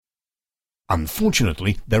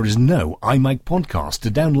Unfortunately, there is no iMag podcast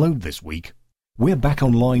to download this week. We're back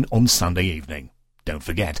online on Sunday evening. Don't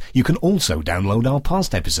forget, you can also download our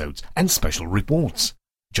past episodes and special reports.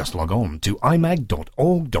 Just log on to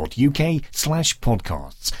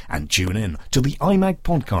imag.org.uk/podcasts and tune in to the iMag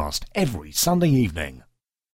podcast every Sunday evening.